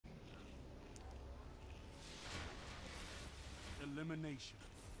elimination.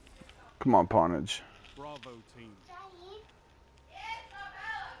 Come on, Pawnage. Bravo team.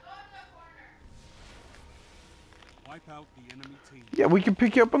 Wipe out the enemy team. Yeah, we can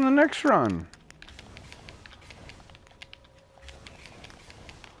pick you up on the next run.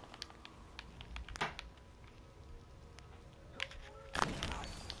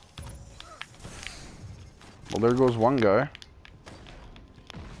 Well, there goes one guy.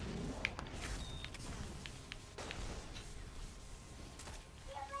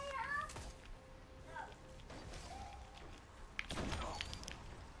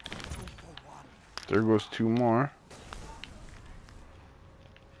 There goes two more.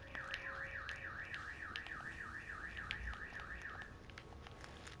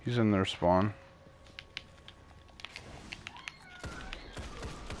 He's in their spawn.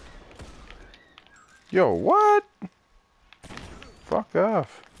 Yo, what? Fuck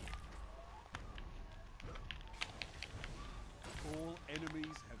off. All enemies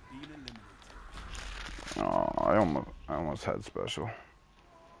have been eliminated. Oh, I almost had special.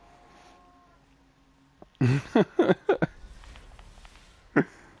 Your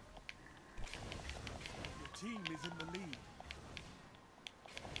team is in the lead.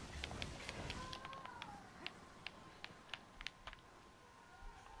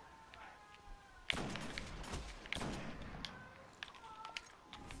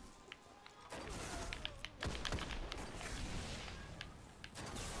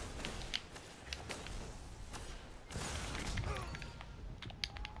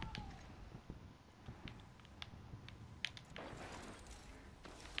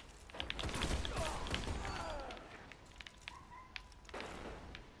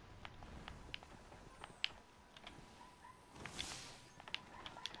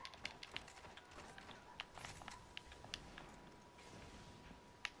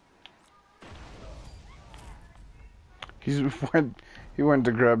 He went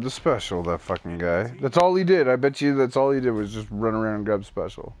to grab the special, that fucking guy. That's all he did. I bet you that's all he did was just run around and grab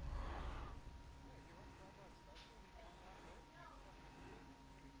special.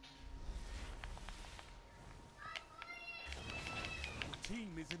 Your team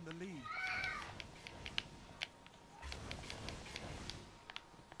is in the lead.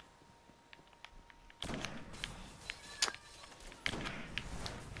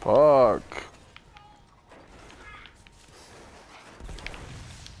 Fuck.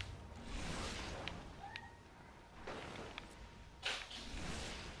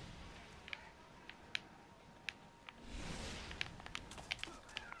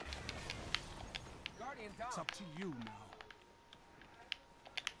 It's up to you now.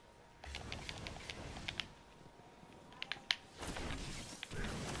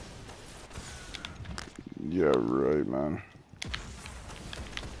 Yeah, right, man.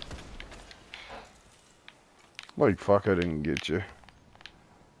 Like, fuck, I didn't get you.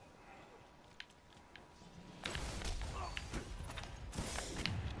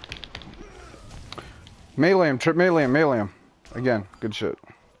 Melee him, trip melee him, melee him. Again, good shit.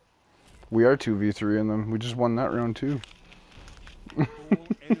 We are 2v3 in them. We just won that round too. All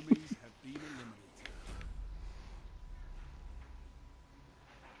enemies have been eliminated.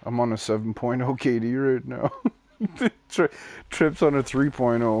 I'm on a 7.0 KD right now. Trip's on a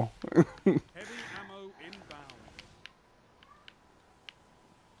 3.0. Heavy ammo inbound.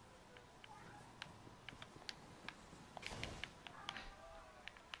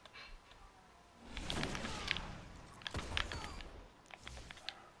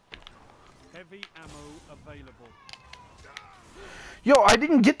 Heavy ammo available. Yo, I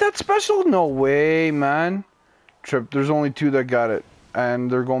didn't get that special? No way, man. Trip, there's only two that got it.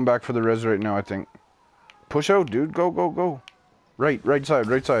 And they're going back for the res right now, I think. Push out, dude. Go, go, go. Right side,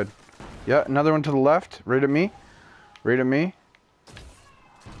 right side. Yeah, another one to the left. Right at me. Right at me.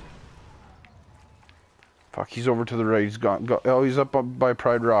 Fuck, he's over to the right. He's gone. Oh, he's up by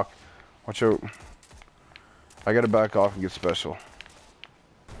Pride Rock. Watch out. I gotta back off and get special.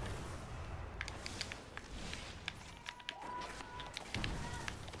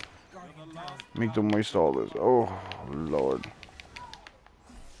 Make them waste all this. Oh, Lord.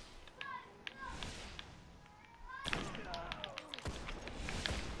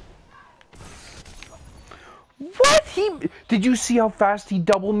 What? Did you see how fast he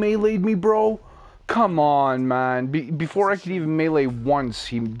double melee'd me, bro? Come on, man. Before I could even melee once,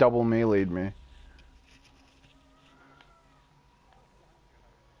 he double melee'd me.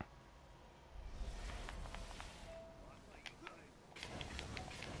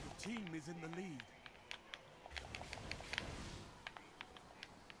 Your team is in the lead.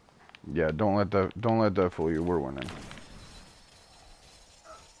 Yeah, don't let that fool you. We're winning.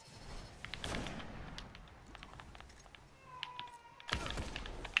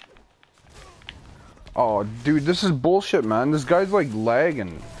 Oh, dude, this is bullshit, man. This guy's like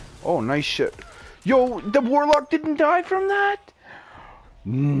lagging. Oh, nice shit. Yo, the warlock didn't die from that?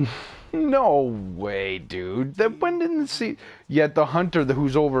 No way, dude. That went in the sea. Yet the hunter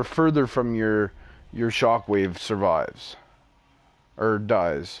who's over further from your shockwave survives. Or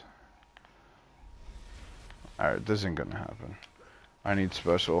dies. Alright, this ain't gonna happen. I need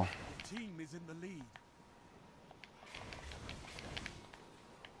special. Team is in the lead.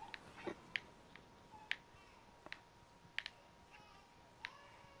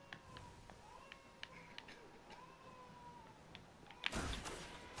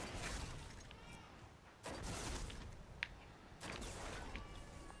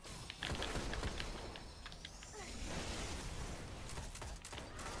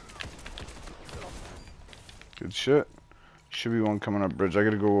 Good shit. Should be one coming up bridge. I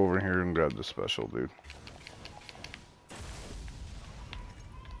gotta go over here and grab the special, dude.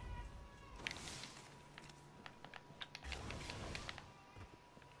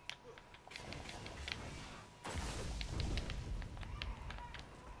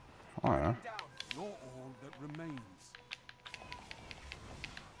 Oh yeah. You're all that remains.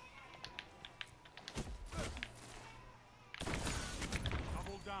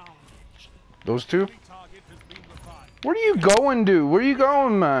 Double down. Those two? Target has been revived. Where are you going, dude? Where are you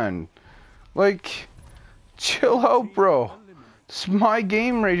going, man? Like, chill out, bro. It's my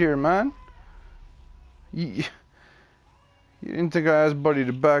game right here, man. You didn't think I asked Buddy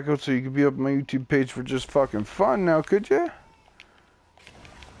to back out so you could be up my YouTube page for just fucking fun now, could you?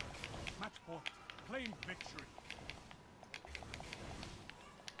 Match point. Claim victory.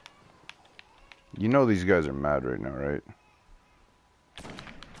 You know these guys are mad right now, right?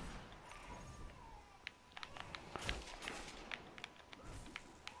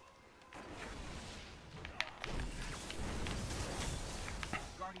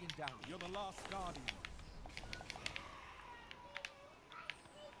 Guardian down. You're the last guardian.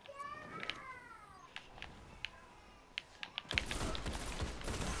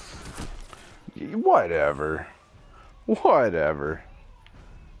 Whatever. Whatever.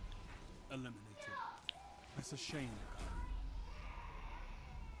 Eliminated. That's a shame.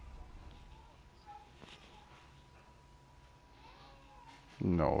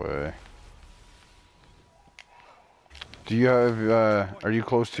 No way. Do you have, are you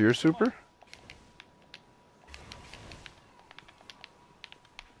close to your super?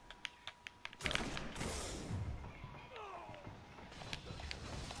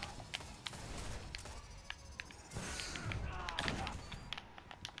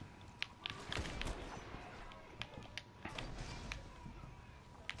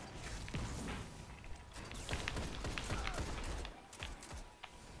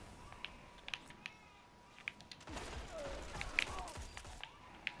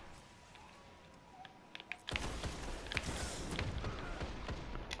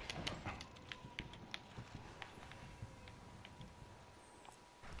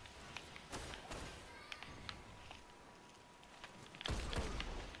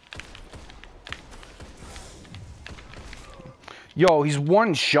 Yo, he's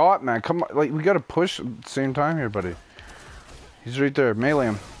one shot, man. Come on, like, we gotta push at the same time here, buddy. He's right there. Melee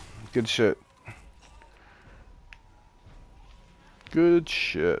him. Good shit. Good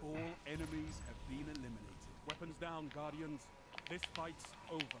shit. All enemies have been eliminated. Weapons down, Guardians. This fight's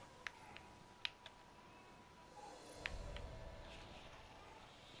over.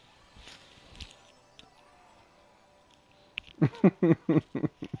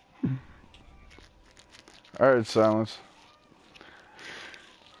 Alright, silence.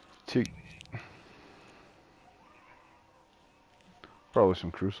 Take probably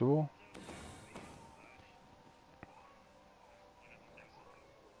some crucible.